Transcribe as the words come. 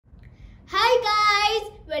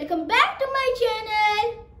welcome back to my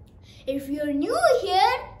channel. If you're new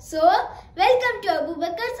here, so welcome to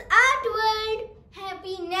ABUBAKAR'S Art World.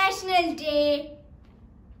 Happy National Day.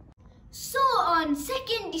 So on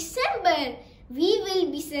 2nd December, we will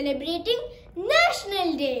be celebrating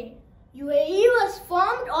National Day. UAE was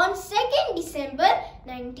formed on 2nd December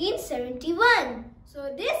 1971. So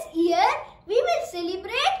this year, we will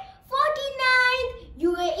celebrate 49th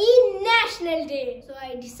UAE National Day. So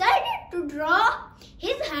I decided to draw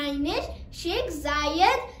His Highness Sheikh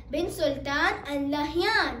Zayed bin Sultan and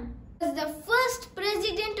Nahyan. He was the first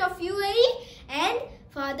president of UAE and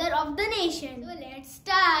father of the nation. So let's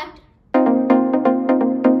start.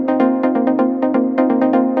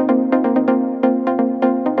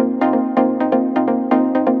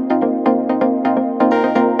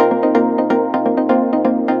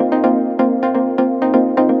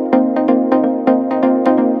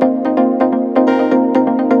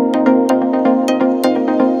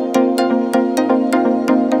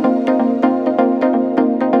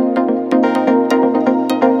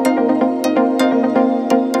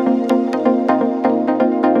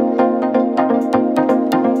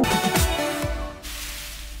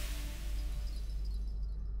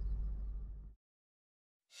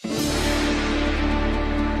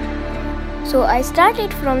 So I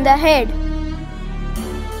started from the head.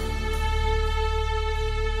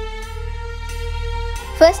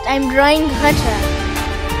 First I'm drawing Hatra.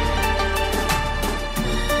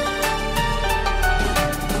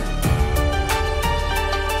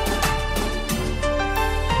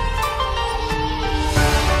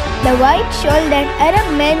 The white shawl that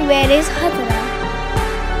Arab men wear is Hatra.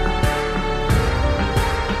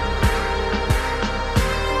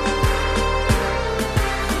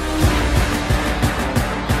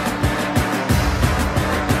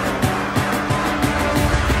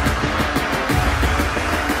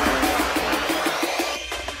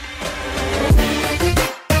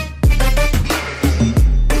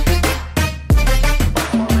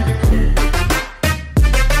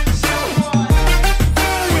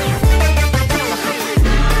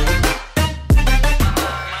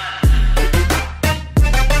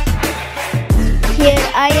 Here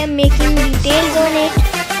I am making details on it.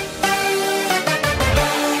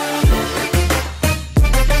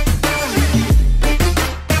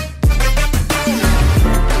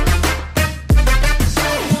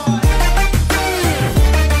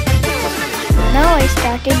 Now I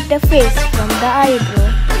started the face from the eyebrow.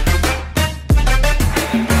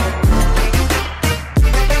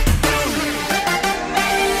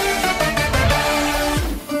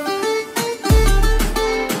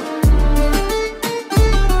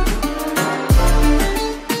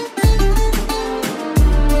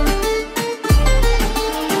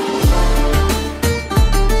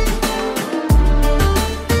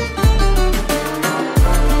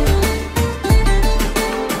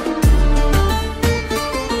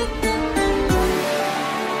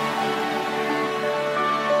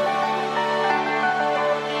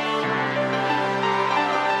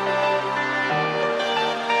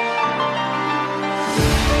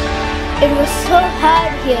 It was so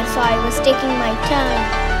hard here, so I was taking my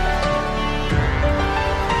time.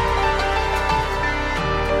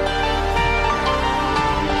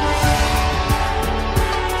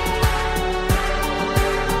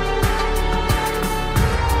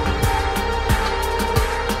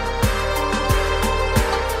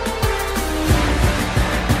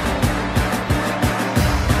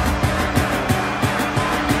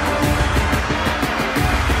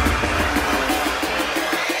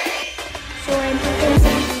 So I'm putting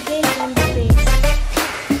some details on the face.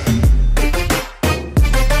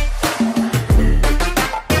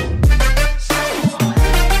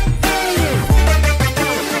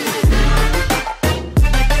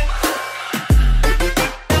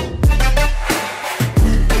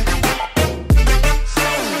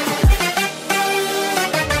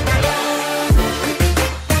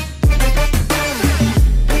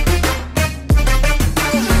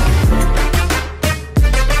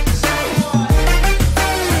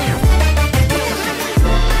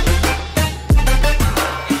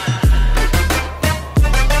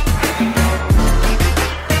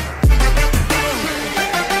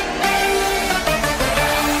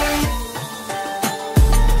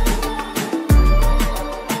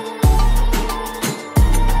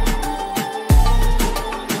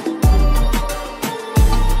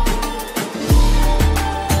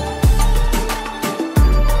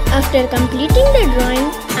 After completing the drawing,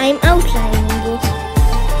 I am outlining it.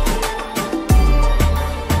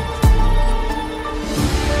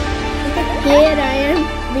 Here I am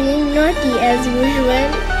being naughty as usual.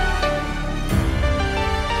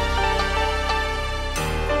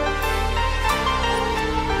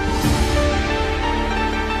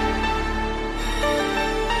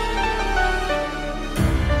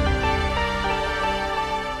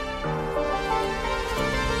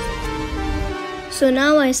 So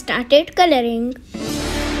now I started coloring.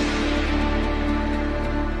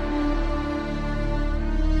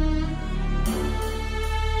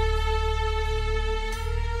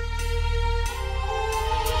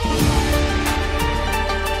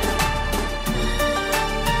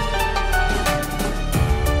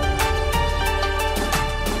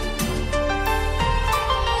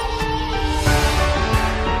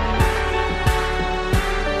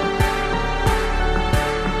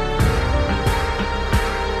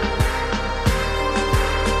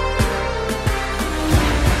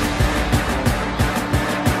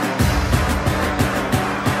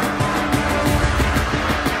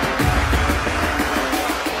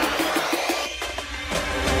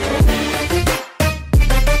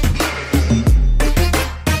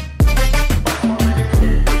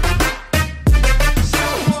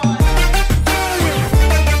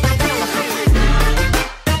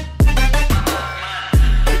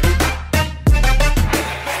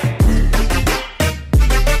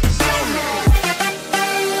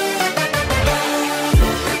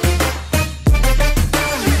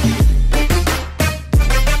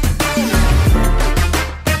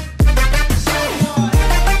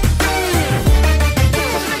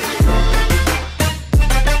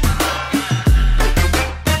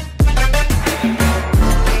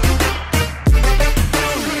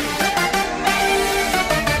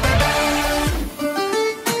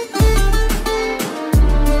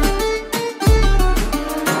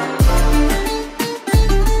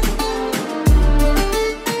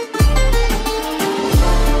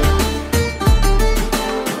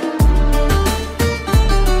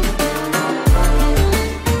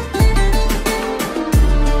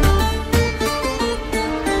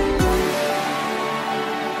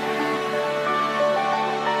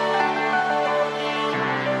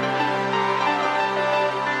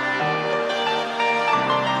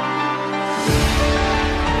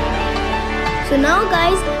 So now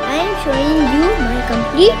guys, I am showing you my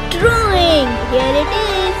complete drawing. Here it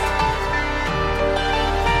is.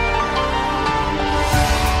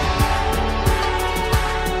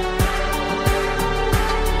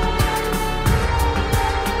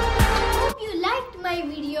 Hope you liked my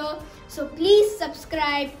video. So please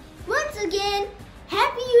subscribe. Once again,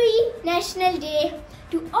 Happy UAE National Day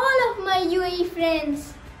to all of my UAE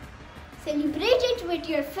friends. Celebrate it with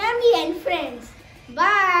your family and friends.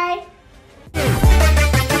 Bye.